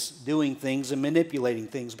one is doing things and manipulating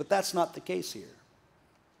things, but that's not the case here.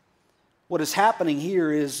 What is happening here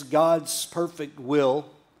is God's perfect will,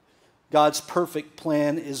 God's perfect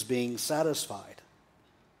plan is being satisfied.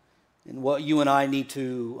 And what you and I need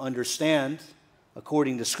to understand,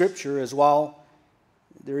 according to Scripture, is while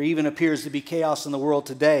there even appears to be chaos in the world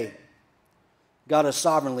today, God is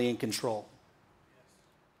sovereignly in control.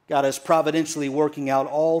 God is providentially working out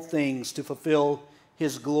all things to fulfill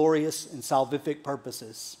his glorious and salvific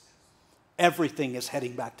purposes. Everything is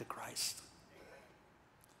heading back to Christ.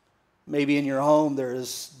 Maybe in your home there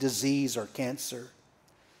is disease or cancer.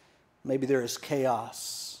 Maybe there is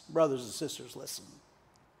chaos. Brothers and sisters, listen.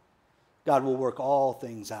 God will work all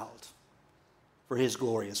things out for his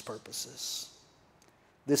glorious purposes.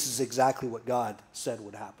 This is exactly what God said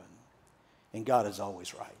would happen. And God is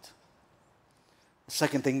always right. The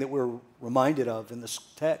second thing that we're reminded of in this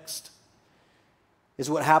text is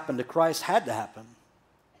what happened to Christ had to happen.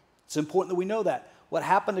 It's important that we know that. What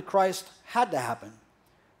happened to Christ had to happen.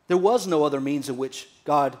 There was no other means in which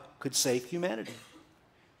God could save humanity.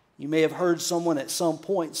 You may have heard someone at some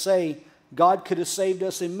point say, God could have saved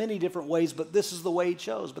us in many different ways, but this is the way he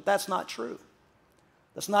chose. But that's not true.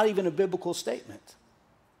 That's not even a biblical statement.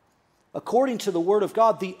 According to the Word of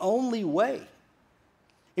God, the only way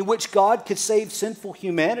in which God could save sinful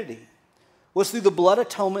humanity was through the blood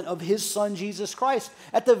atonement of his Son, Jesus Christ.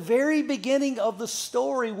 At the very beginning of the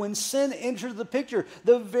story, when sin entered the picture,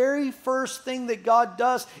 the very first thing that God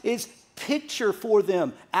does is picture for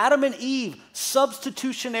them, Adam and Eve,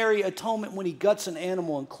 substitutionary atonement when he guts an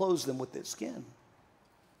animal and clothes them with its skin.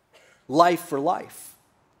 Life for life.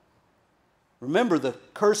 Remember, the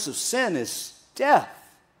curse of sin is death.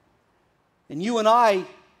 And you and I,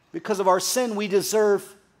 because of our sin, we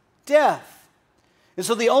deserve death. And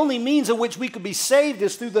so the only means in which we could be saved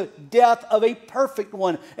is through the death of a perfect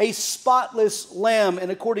one, a spotless lamb.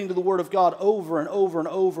 And according to the Word of God, over and over and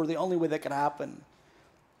over, the only way that could happen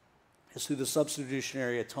is through the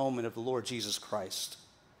substitutionary atonement of the Lord Jesus Christ.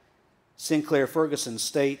 Sinclair Ferguson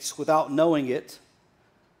states, without knowing it,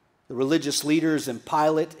 the religious leaders and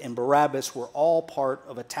Pilate and Barabbas were all part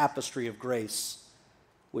of a tapestry of grace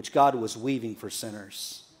which God was weaving for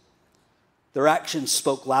sinners. Their actions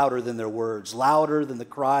spoke louder than their words, louder than the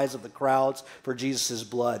cries of the crowds for Jesus'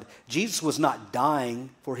 blood. Jesus was not dying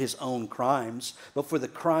for his own crimes, but for the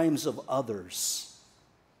crimes of others.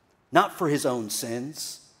 Not for his own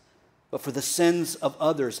sins, but for the sins of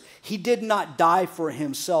others. He did not die for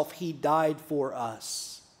himself, he died for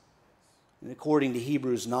us. And according to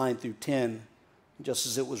Hebrews 9 through 10, just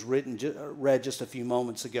as it was read just a few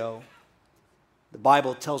moments ago, the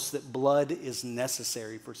Bible tells us that blood is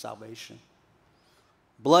necessary for salvation.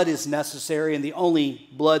 Blood is necessary, and the only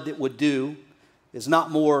blood that would do is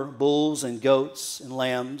not more bulls and goats and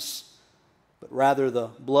lambs, but rather the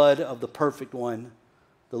blood of the perfect one,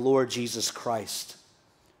 the Lord Jesus Christ.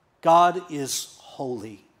 God is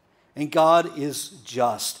holy, and God is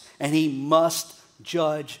just, and he must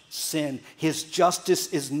judge sin. His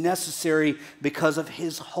justice is necessary because of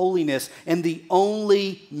his holiness, and the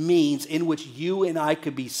only means in which you and I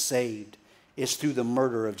could be saved is through the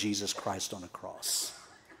murder of Jesus Christ on a cross.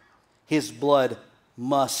 His blood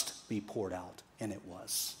must be poured out, and it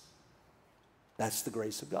was. That's the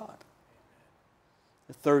grace of God.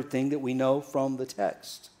 The third thing that we know from the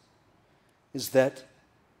text is that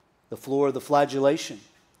the floor of the flagellation,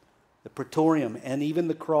 the praetorium, and even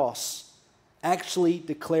the cross actually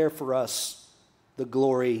declare for us the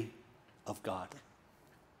glory of God.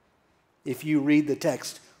 If you read the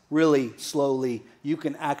text really slowly, you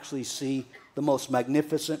can actually see the most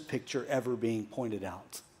magnificent picture ever being pointed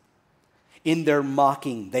out. In their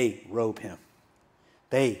mocking, they robe him.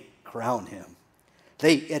 They crown him.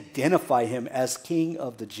 They identify him as King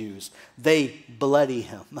of the Jews. They bloody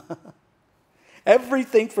him.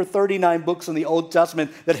 Everything for 39 books in the Old Testament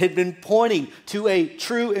that had been pointing to a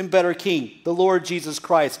true and better king, the Lord Jesus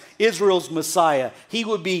Christ, Israel's Messiah. He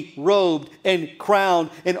would be robed and crowned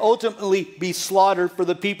and ultimately be slaughtered for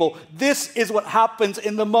the people. This is what happens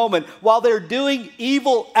in the moment. While they're doing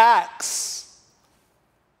evil acts,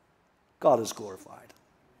 God is glorified.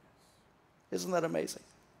 Isn't that amazing?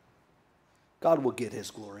 God will get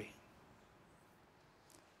his glory.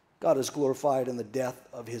 God is glorified in the death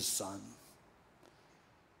of his Son.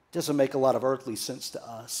 Doesn't make a lot of earthly sense to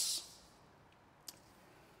us.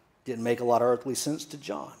 Didn't make a lot of earthly sense to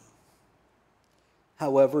John.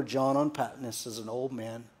 However, John on Patmos, as an old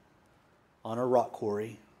man on a rock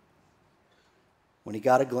quarry, when he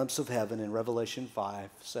got a glimpse of heaven in Revelation 5,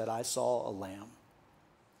 said, I saw a lamb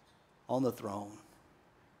on the throne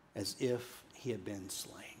as if he had been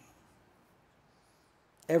slain.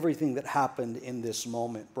 Everything that happened in this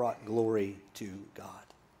moment brought glory to God.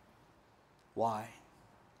 Why?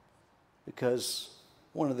 Because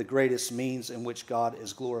one of the greatest means in which God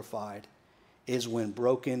is glorified is when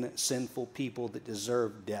broken, sinful people that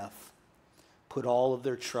deserve death put all of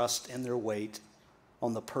their trust and their weight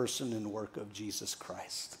on the person and work of Jesus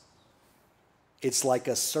Christ. It's like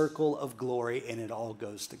a circle of glory, and it all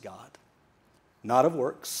goes to God. Not of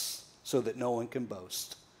works, so that no one can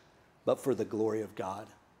boast, but for the glory of God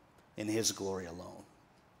and his glory alone.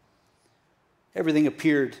 Everything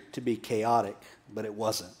appeared to be chaotic, but it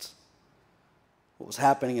wasn't. What was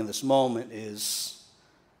happening in this moment is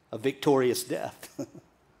a victorious death.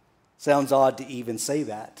 Sounds odd to even say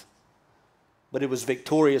that. but it was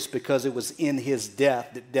victorious because it was in his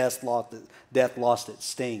death that death lost its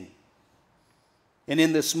sting. And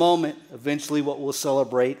in this moment, eventually what we'll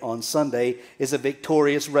celebrate on Sunday is a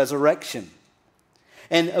victorious resurrection.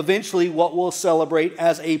 And eventually what we'll celebrate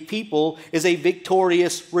as a people is a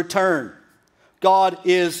victorious return. God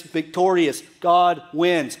is victorious. God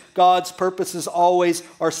wins. God's purposes always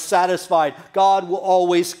are satisfied. God will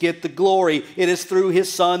always get the glory. It is through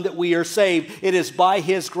his Son that we are saved. It is by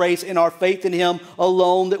his grace and our faith in him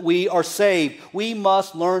alone that we are saved. We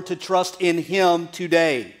must learn to trust in him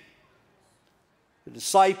today. The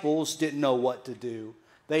disciples didn't know what to do.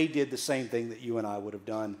 They did the same thing that you and I would have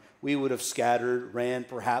done. We would have scattered, ran,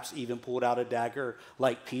 perhaps even pulled out a dagger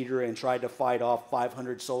like Peter and tried to fight off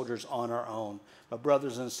 500 soldiers on our own. But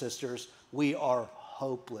brothers and sisters, we are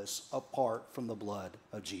hopeless apart from the blood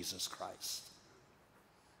of Jesus Christ.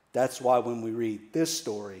 That's why when we read this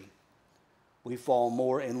story, we fall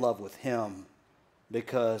more in love with him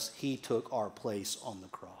because he took our place on the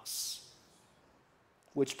cross.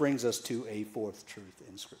 Which brings us to a fourth truth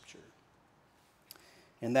in Scripture.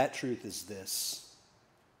 And that truth is this: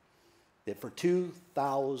 that for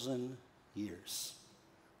 2,000 years,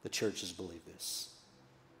 the church has believed this.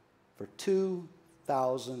 For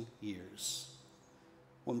 2,000 years,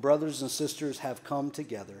 when brothers and sisters have come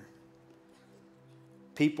together,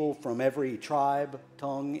 people from every tribe,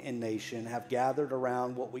 tongue, and nation have gathered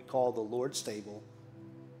around what we call the Lord's table,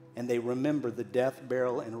 and they remember the death,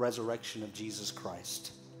 burial, and resurrection of Jesus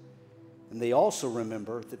Christ. And they also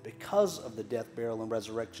remember that because of the death, burial, and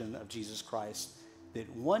resurrection of Jesus Christ, that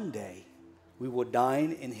one day we will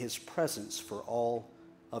dine in his presence for all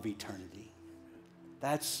of eternity.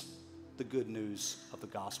 That's the good news of the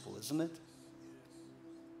gospel, isn't it?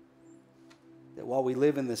 That while we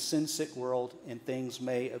live in this sin-sick world and things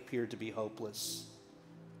may appear to be hopeless,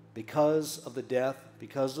 because of the death,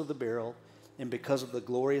 because of the burial, and because of the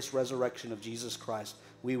glorious resurrection of Jesus Christ,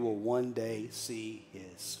 we will one day see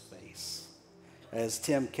his face. As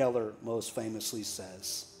Tim Keller most famously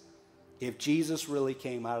says, if Jesus really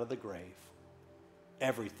came out of the grave,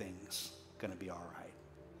 everything's going to be all right.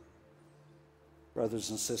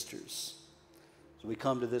 Brothers and sisters, as we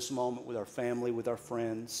come to this moment with our family, with our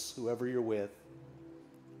friends, whoever you're with,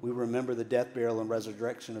 we remember the death, burial, and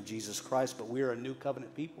resurrection of Jesus Christ, but we are a new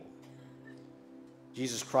covenant people.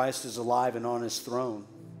 Jesus Christ is alive and on his throne.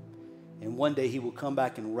 And one day he will come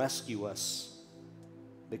back and rescue us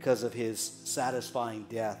because of his satisfying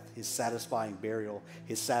death, his satisfying burial,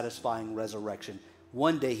 his satisfying resurrection.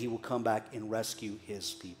 One day he will come back and rescue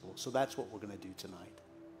his people. So that's what we're going to do tonight.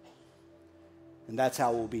 And that's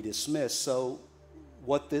how we'll be dismissed. So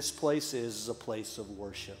what this place is a place of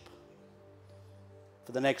worship.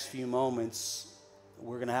 For the next few moments,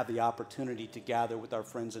 we're going to have the opportunity to gather with our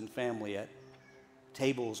friends and family at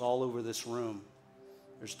tables all over this room.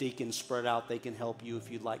 There's deacons spread out. They can help you if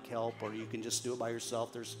you'd like help, or you can just do it by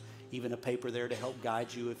yourself. There's even a paper there to help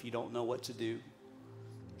guide you if you don't know what to do.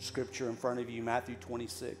 Scripture in front of you, Matthew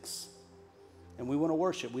 26. And we want to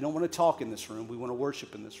worship. We don't want to talk in this room. We want to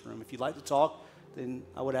worship in this room. If you'd like to talk, then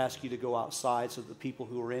I would ask you to go outside so the people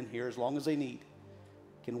who are in here, as long as they need,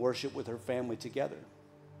 can worship with their family together.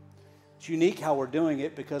 It's unique how we're doing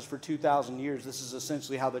it because for 2,000 years, this is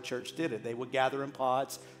essentially how the church did it. They would gather in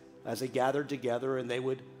pods as they gathered together, and they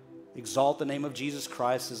would exalt the name of Jesus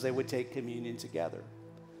Christ as they would take communion together.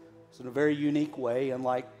 So in a very unique way,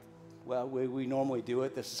 unlike we normally do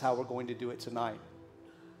it, this is how we're going to do it tonight.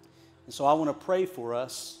 And so I want to pray for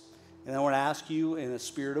us, and I want to ask you in a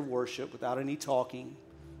spirit of worship, without any talking,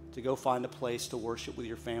 to go find a place to worship with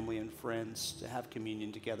your family and friends, to have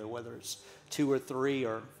communion together, whether it's 2 or 3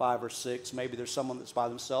 or 5 or 6. Maybe there's someone that's by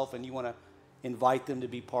themselves and you want to invite them to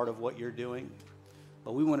be part of what you're doing.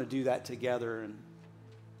 But we want to do that together, and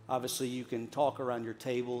obviously you can talk around your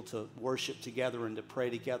table to worship together and to pray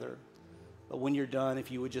together. But when you're done,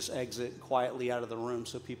 if you would just exit quietly out of the room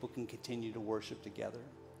so people can continue to worship together.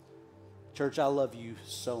 Church, I love you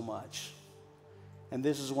so much. And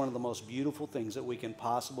this is one of the most beautiful things that we can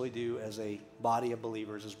possibly do as a body of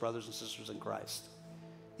believers, as brothers and sisters in Christ,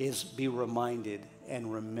 is be reminded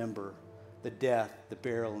and remember the death, the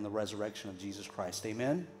burial, and the resurrection of Jesus Christ.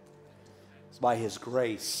 Amen? It's by his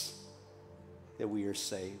grace that we are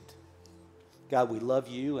saved. God, we love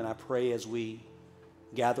you, and I pray as we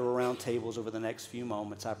gather around tables over the next few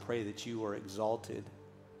moments, I pray that you are exalted.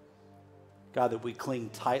 God, that we cling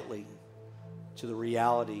tightly to the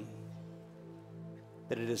reality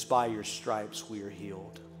that it is by your stripes we are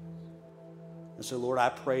healed. And so, Lord, I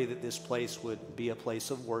pray that this place would be a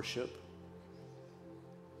place of worship.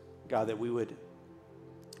 God, that we would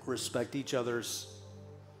respect each other's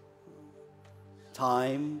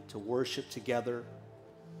time to worship together.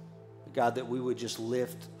 God, that we would just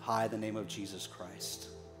lift high the name of Jesus Christ.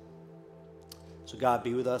 So God,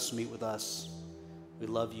 be with us, meet with us. We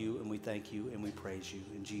love you and we thank you and we praise you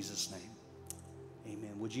in Jesus' name.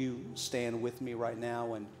 Amen. Would you stand with me right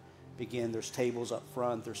now and begin? There's tables up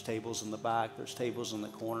front, there's tables in the back, there's tables in the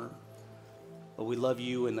corner. But we love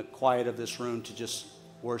you in the quiet of this room to just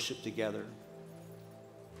worship together.